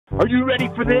Are you ready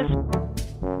for this?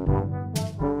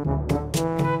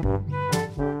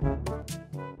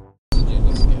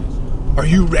 Are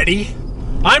you ready?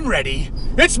 I'm ready.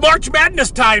 It's March Madness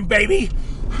time, baby.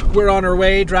 We're on our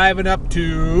way driving up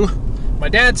to my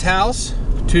dad's house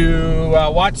to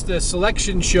watch the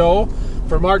selection show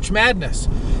for March Madness.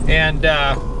 And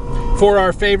for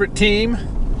our favorite team,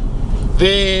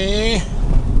 the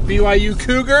BYU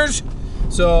Cougars.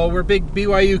 So we're big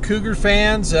BYU Cougar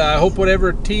fans. I hope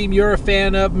whatever team you're a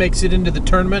fan of makes it into the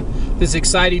tournament this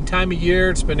exciting time of year.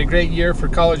 It's been a great year for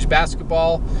college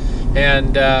basketball,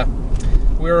 and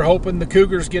we're hoping the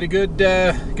Cougars get a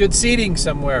good seating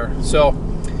somewhere. So,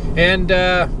 and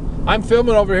I'm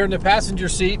filming over here in the passenger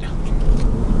seat.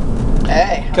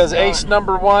 Hey, because ace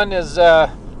number one is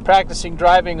practicing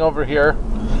driving over here,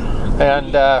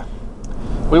 and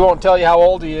we won't tell you how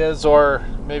old he is, or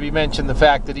maybe mention the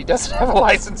fact that he doesn't have a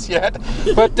license yet.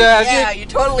 But yeah, you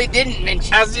totally didn't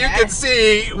mention as you can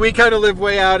see, we kind of live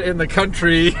way out in the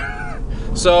country,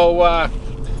 so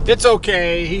it's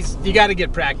okay. You got to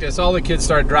get practice. All the kids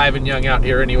start driving young out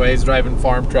here anyways, driving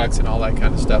farm trucks and all that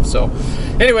kind of stuff. So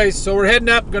anyways, so we're heading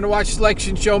up, going to watch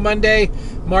selection show Monday.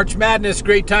 March Madness,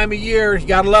 great time of year. You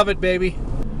got to love it, baby.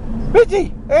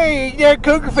 Richie, hey, you're a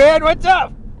Cougar fan, what's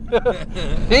up?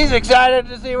 He's excited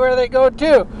to see where they go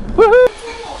too. Woohoo!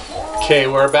 Okay,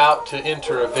 we're about to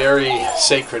enter a very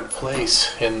sacred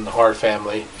place in our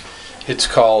family. It's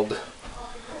called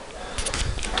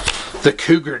the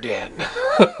Cougar Den.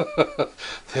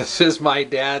 This is my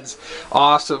dad's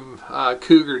awesome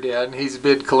Cougar Den. He's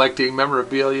been collecting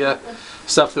memorabilia,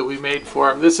 stuff that we made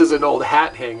for him. This is an old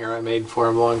hat hanger I made for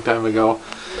him a long time ago.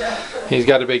 He's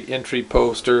got a big entry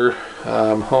poster,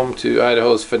 home to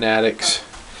Idaho's Fanatics.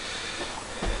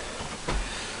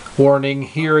 Warning,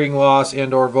 hearing loss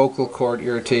and or vocal cord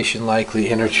irritation likely,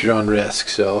 enter at your own risk.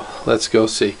 So let's go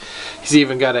see. He's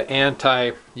even got an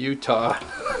anti-Utah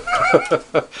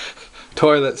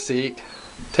toilet seat.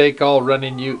 Take all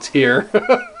running utes here.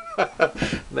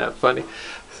 Isn't that funny?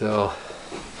 So,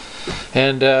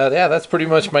 and yeah, that's pretty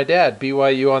much my dad.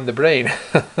 BYU on the brain.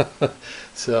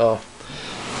 So,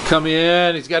 come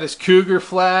in. He's got his Cougar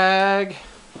flag.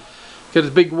 Got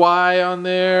his big Y on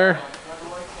there.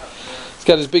 He's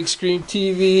got his big screen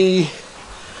TV.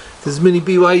 His mini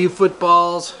BYU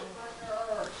footballs.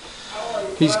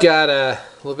 He's got a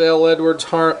LaVale Edwards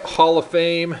Hall of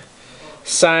Fame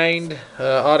signed,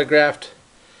 autographed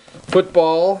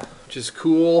football, which is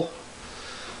cool.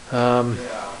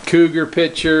 Cougar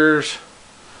pictures.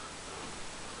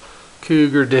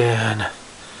 Cougar Den.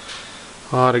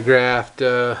 Autographed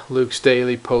Luke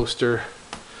Staley poster.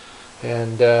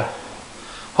 And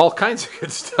all kinds of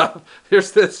good stuff.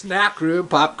 There's the snack room,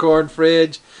 popcorn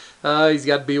fridge. He's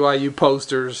got BYU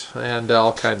posters and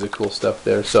all kinds of cool stuff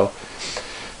there. So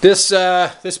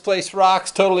this place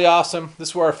rocks. Totally awesome. This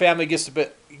is where our family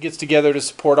gets together to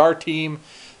support our team,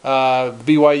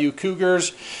 BYU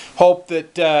Cougars. Hope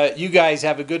that you guys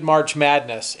have a good March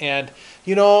Madness. And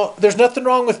you know, there's nothing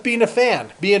wrong with being a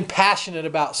fan, being passionate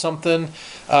about something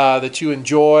that you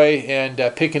enjoy,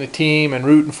 and picking a team and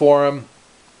rooting for them,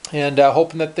 and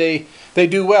hoping that they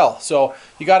do well. So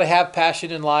you got to have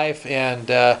passion in life, and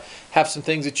have some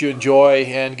things that you enjoy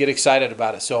and get excited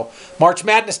about it. So March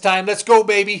Madness time, let's go,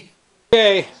 baby.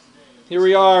 Okay, here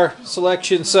we are,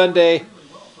 Selection Sunday.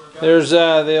 There's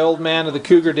the old man of the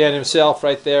Cougar Den himself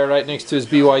right there, right next to his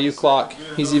BYU clock.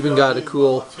 He's even got a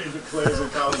cool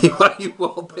BYU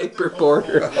wallpaper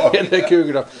border in the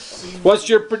Cougar Den. What's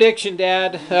your prediction,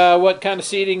 Dad? What kind of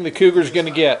seeding the Cougars going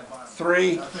to get?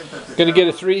 3. Going to get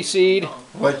a 3 seed?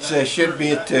 Which should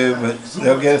be a 2, but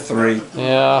they'll get a 3.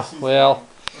 Yeah, well,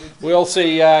 we'll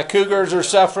see. Cougars are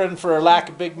suffering for a lack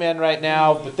of big men right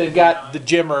now, but they've got the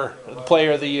Jimmer, the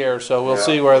player of the year, so we'll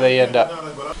see where they end up.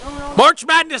 March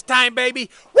Madness time,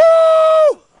 baby!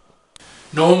 Woo!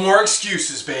 No more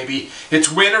excuses, baby. It's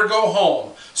win or go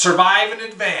home. Survive and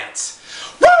advance.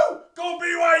 Woo! Go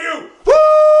BYU!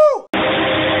 Woo!